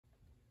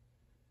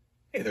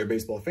Hey there,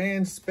 baseball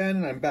fans. It's Ben,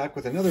 and I'm back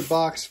with another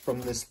box from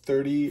this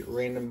 30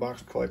 random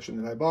box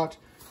collection that I bought.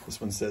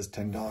 This one says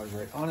 $10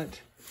 right on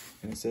it,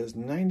 and it says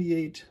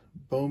 98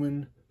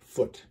 Bowman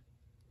Foot.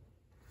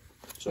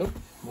 So,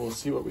 we'll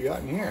see what we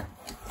got in here.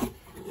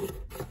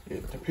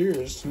 It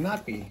appears to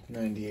not be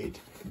 98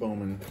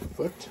 Bowman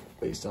Foot,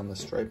 based on the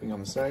striping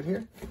on the side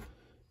here.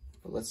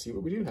 But let's see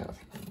what we do have.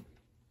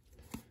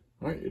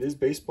 All right, it is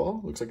baseball.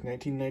 Looks like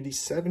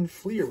 1997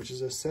 Fleer, which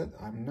is a set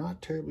I'm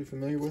not terribly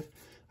familiar with.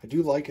 I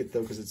do like it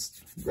though, because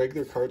it's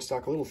regular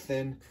cardstock, a little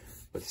thin,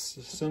 but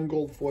some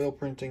gold foil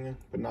printing,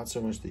 but not so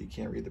much that you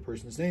can't read the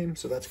person's name,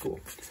 so that's cool.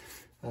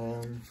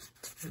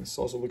 This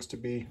also looks to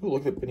be, oh,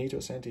 look at Benito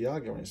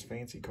Santiago in his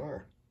fancy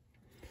car.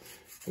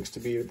 Looks to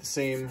be the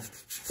same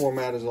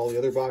format as all the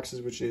other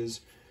boxes, which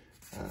is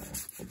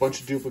a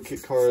bunch of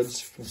duplicate cards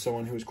from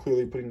someone who is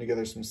clearly putting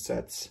together some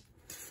sets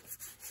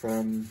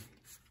from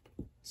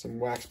some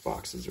wax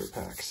boxes or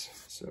packs.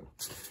 So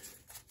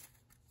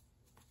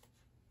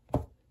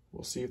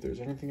we'll see if there's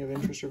anything of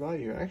interest or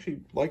value. I actually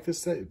like this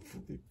set.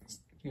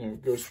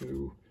 It goes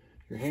through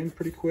your hand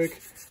pretty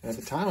quick. And at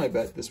the time, I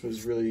bet this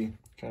was really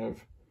kind of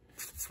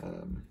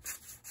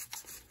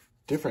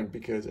different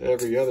because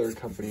every other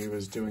company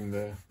was doing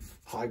the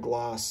high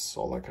gloss,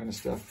 all that kind of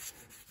stuff.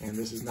 And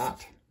this is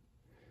not.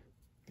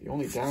 The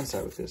only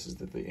downside with this is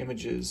that the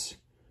images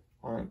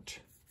aren't,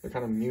 they're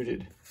kind of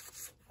muted,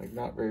 like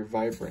not very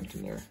vibrant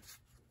in their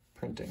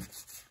printing.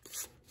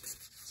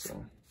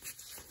 So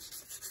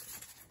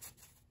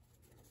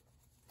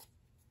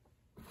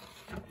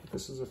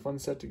this is a fun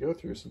set to go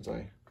through since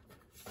I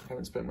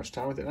haven't spent much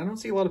time with it. And I don't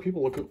see a lot of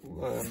people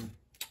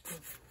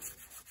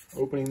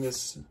opening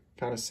this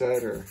kind of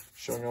set or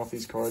showing off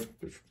these cards.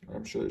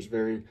 I'm sure there's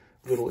very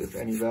little, if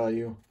any,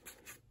 value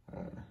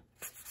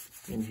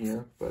in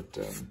here, but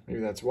maybe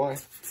that's why.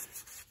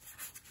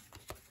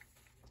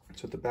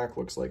 That's what the back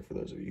looks like for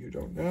those of you who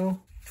don't know.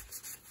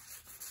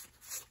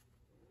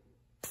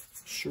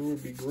 Sure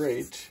would be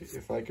great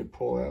if I could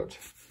pull out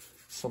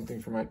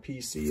something for my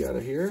PC out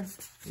of here.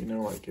 You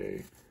know, like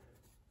a,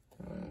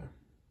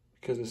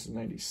 because this is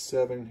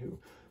 97,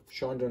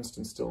 Sean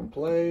Dunston's still in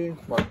play,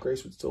 Mark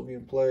Grace would still be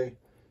in play,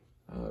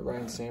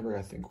 Ryne Sandberg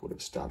I think would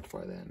have stopped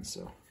by then,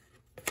 so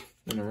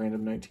in a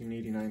random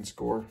 1989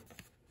 score.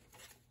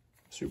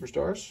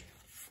 Superstars,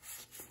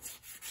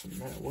 some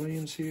Matt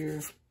Williams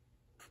here,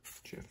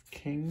 Jeff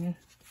King,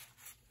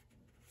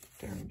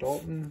 Darren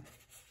Daulton,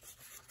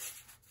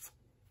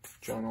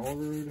 John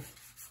Allrood,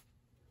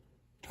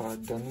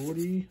 Todd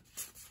Dunwoody,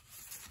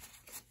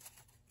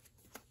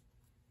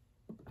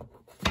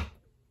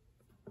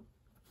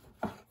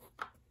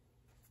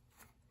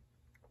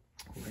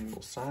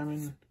 Randall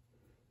Simon,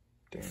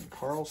 Dan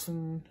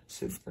Carlson,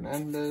 Sid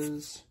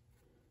Fernandez,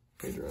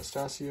 Pedro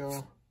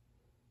Estacio,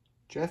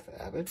 Jeff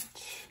Abbott,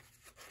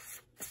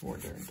 more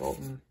Darren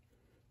Daulton,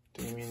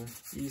 Damian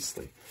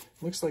Easley.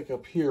 Looks like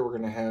up here we're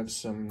going to have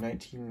some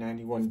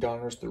 1991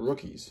 Donruss the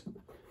Rookies.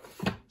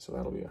 So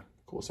that'll be a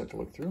cool set to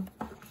look through.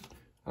 I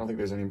don't think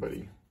there's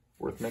anybody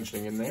worth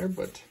mentioning in there,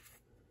 but...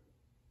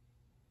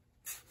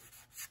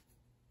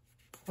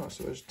 Oh,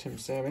 so there's Tim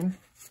Salmon,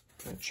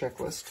 a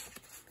checklist.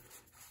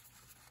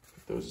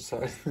 Put those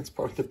aside. That's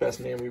probably the best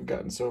name we've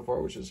gotten so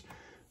far, which is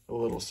a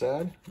little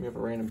sad. We have a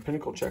random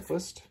Pinnacle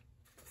checklist.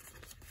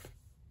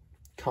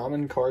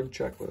 Common card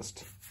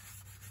checklist.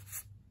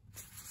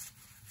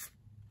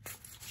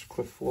 There's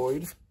Cliff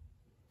Floyd,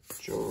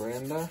 Joe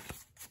Randa,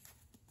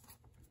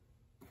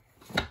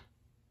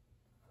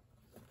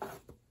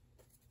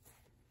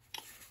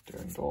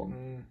 Darren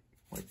Daulton,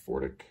 Mike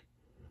Bordick,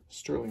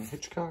 Sterling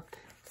Hitchcock,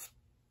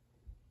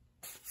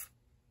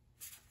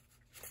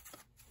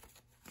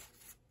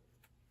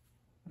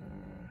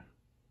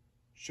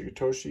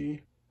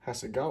 Shigetoshi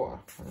Hasegawa,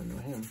 I don't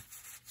know him,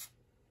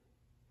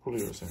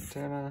 Julio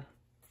Santana,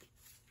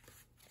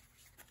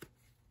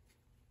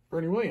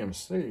 Bernie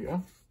Williams, there you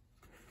go.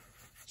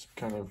 It's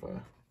kind of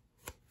a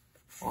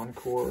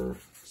encore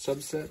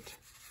subset.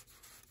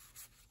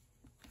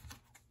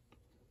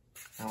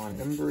 Alan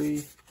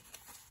Embry.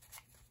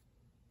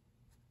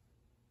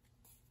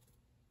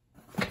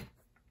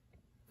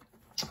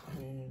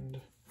 And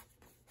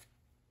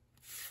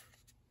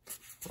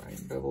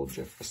Ryan Bevel,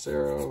 Jeff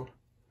Facero,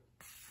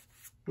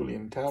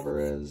 Julian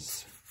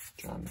Tavares,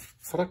 John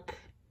Huddock,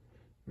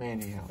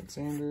 Manny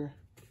Alexander,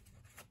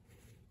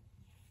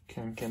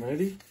 Ken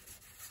Caminiti.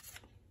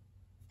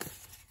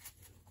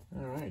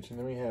 All right, and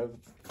then we have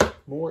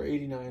more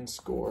 89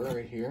 score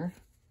right here.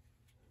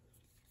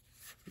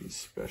 The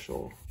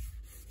special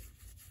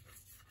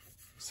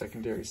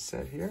secondary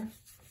set here.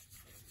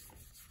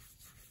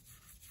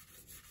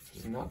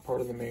 This is not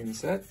part of the main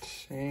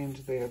set, and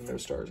they have no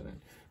stars in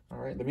it. All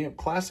right, then we have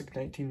Classic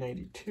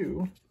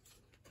 1992.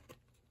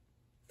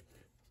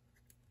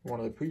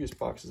 One of the previous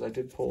boxes, I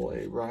did pull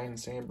a Ryne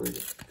Sandberg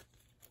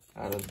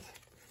out of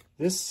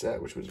this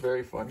set, which was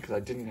very fun because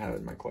I didn't have it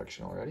in my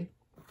collection already.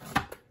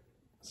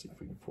 Let's see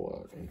if we can pull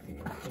out anything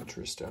of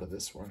interest out of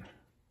this one.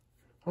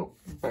 Oh,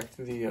 back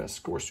to the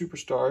Score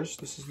Superstars.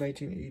 This is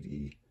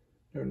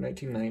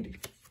 1990.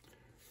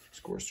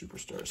 Score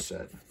Superstars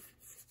set.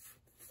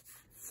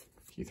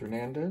 Keith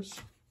Hernandez,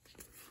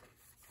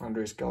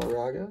 Andres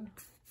Galarraga,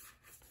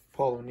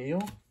 Paul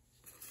O'Neill.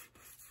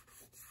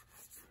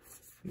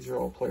 These are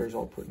all players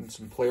I'll put in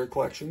some player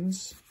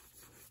collections.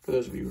 For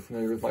those of you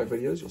familiar with my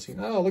videos, you'll see,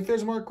 oh, look,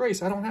 there's Mark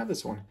Grace. I don't have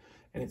this one.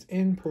 And it's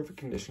in perfect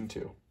condition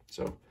too.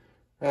 So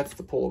that's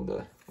the pull of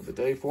the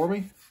day for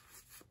me.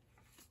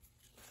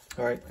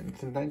 All right, and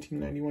the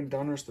 1991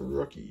 Donruss, the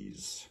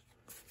rookies.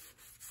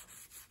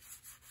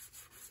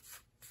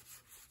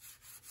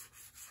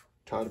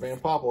 Todd Van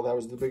Poppel, that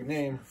was the big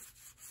name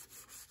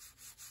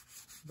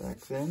back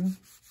then.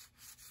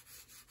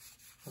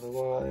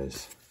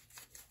 Otherwise,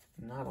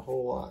 not a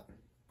whole lot.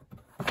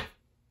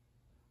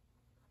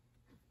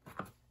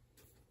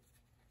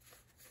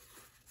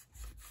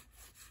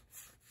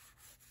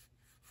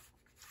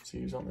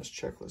 See who's on this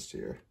checklist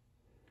here.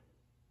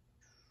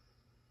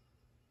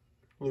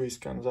 Luis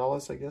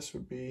Gonzalez, I guess,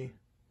 would be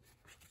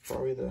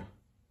probably the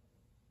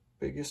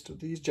biggest of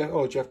these.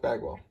 Jeff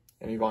Bagwell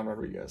and Ivan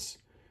Rodriguez,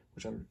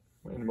 which I'm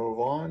going to move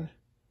on.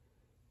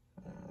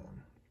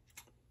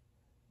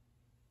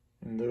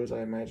 And those,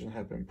 I imagine,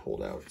 have been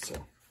pulled out, so.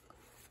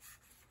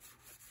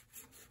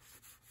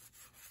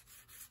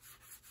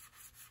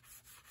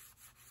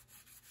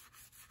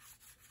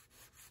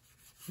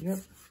 Yep.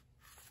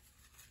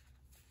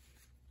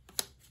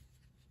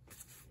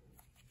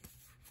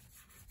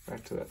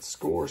 Back to that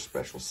score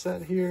special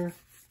set here.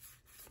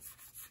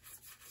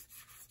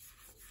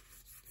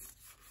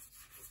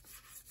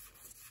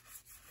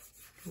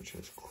 Which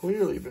has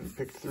clearly been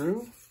picked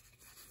through.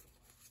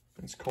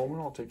 Vince Coleman,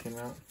 I'll take him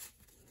out.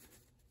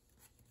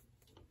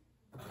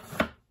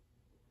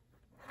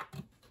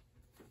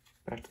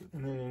 Back to,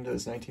 and then into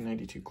this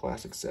 1992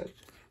 Classic set.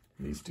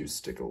 These do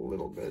stick a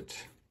little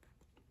bit.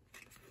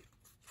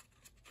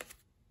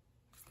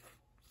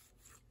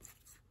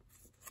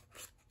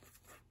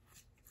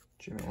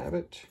 Jim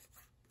Abbott.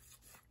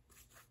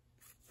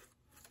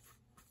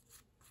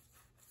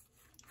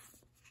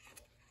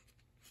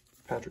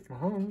 Patrick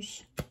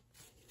Mahomes.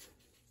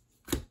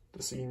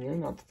 The senior,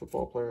 not the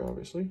football player,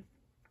 obviously.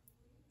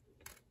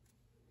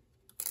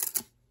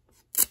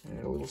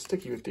 And a little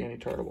sticky with Danny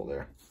Tartabull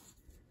there.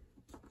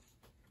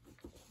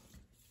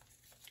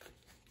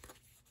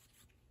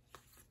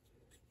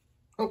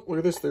 Oh, look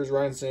at this. There's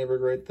Ryan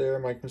Sandberg right there.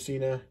 Mike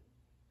Messina,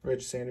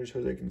 Reg Sanders,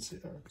 Jose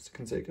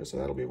Canseco. So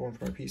that'll be one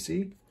for my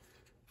PC.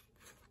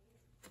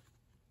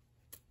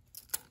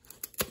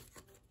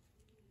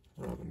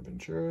 Robin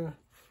Ventura.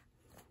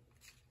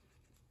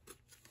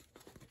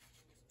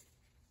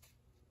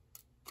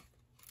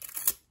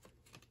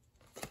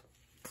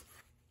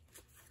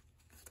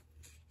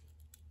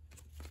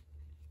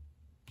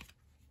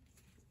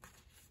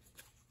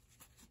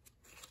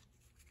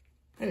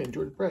 Hey, and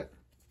George Brett.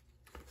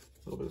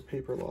 A little bit of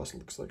paper loss, it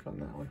looks like, on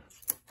that one.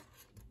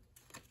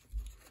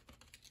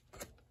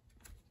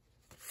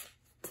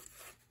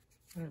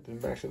 All right, then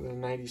back to the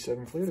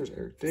 97 Fleer. There's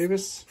Eric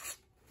Davis.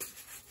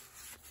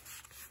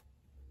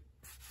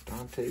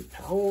 Dante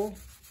Powell.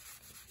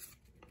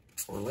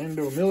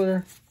 Orlando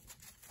Miller.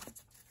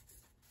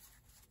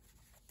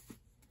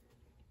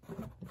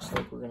 Looks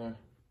like we're going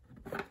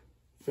to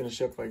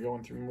finish up by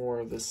going through more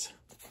of this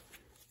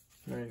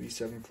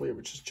 97 Fleer,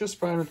 which is just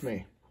fine with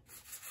me.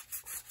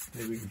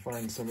 Maybe we can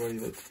find somebody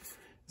that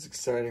is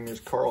exciting. There's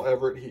Carl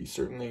Everett. He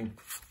certainly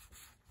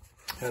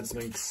had some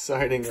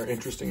exciting or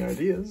interesting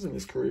ideas in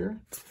his career.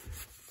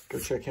 Go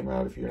check him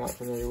out if you're not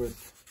familiar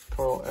with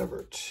Carl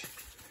Everett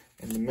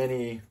and the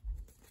many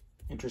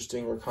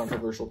interesting or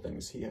controversial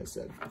things he has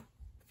said.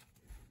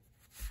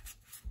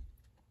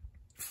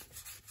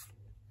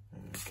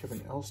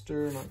 Kevin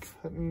Elster, Mike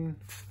Hutton,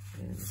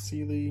 Aaron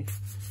Seeley,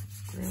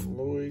 Graham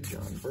Lloyd,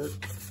 John Burke.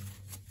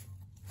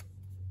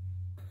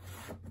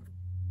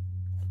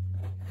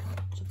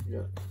 We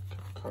got a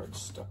couple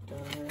cards stuck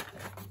down there.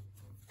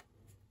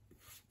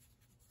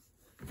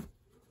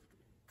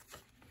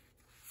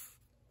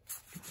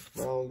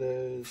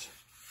 Valdez,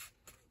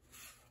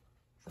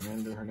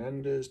 Fernando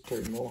Hernandez,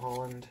 Terry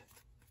Mulholland,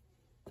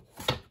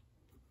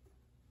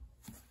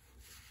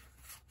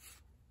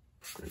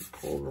 Greg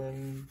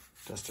Colburn,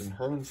 Dustin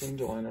Hermanson,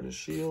 Delano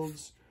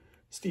DeShields,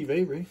 Steve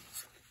Avery.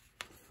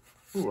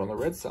 Ooh, on the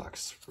Red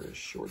Sox for a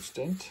short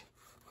stint.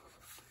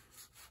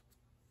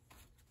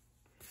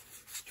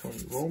 Tony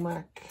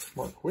Womack,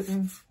 Mark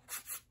Whitten,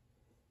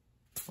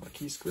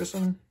 Marquise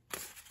Grissom,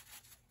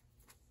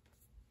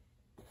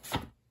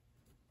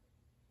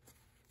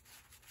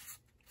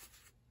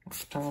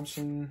 Mark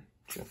Thompson,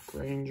 Jeff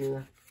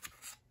Granger,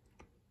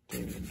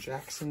 Damian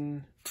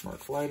Jackson,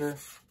 Mark Leiter,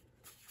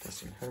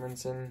 Dustin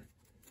Hermanson.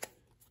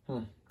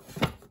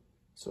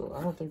 So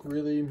I don't think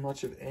really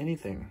much of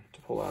anything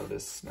to pull out of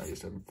this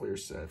 97 Fleer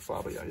set.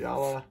 Bobby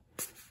Ayala,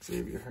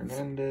 Xavier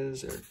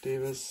Hernandez, Eric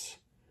Davis,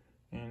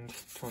 and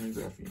Tony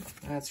Graffino.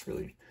 That's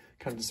really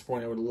kind of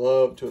disappointing. I would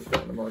love to have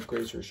gotten a Mark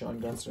Grace or Sean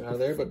Dunston out of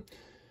there, but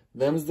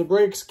them's the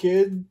breaks,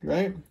 kid,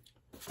 right?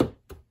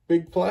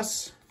 Big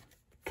plus.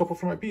 Couple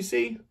for my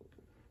PC.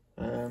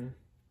 And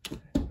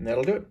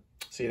that'll do it.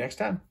 See you next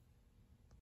time.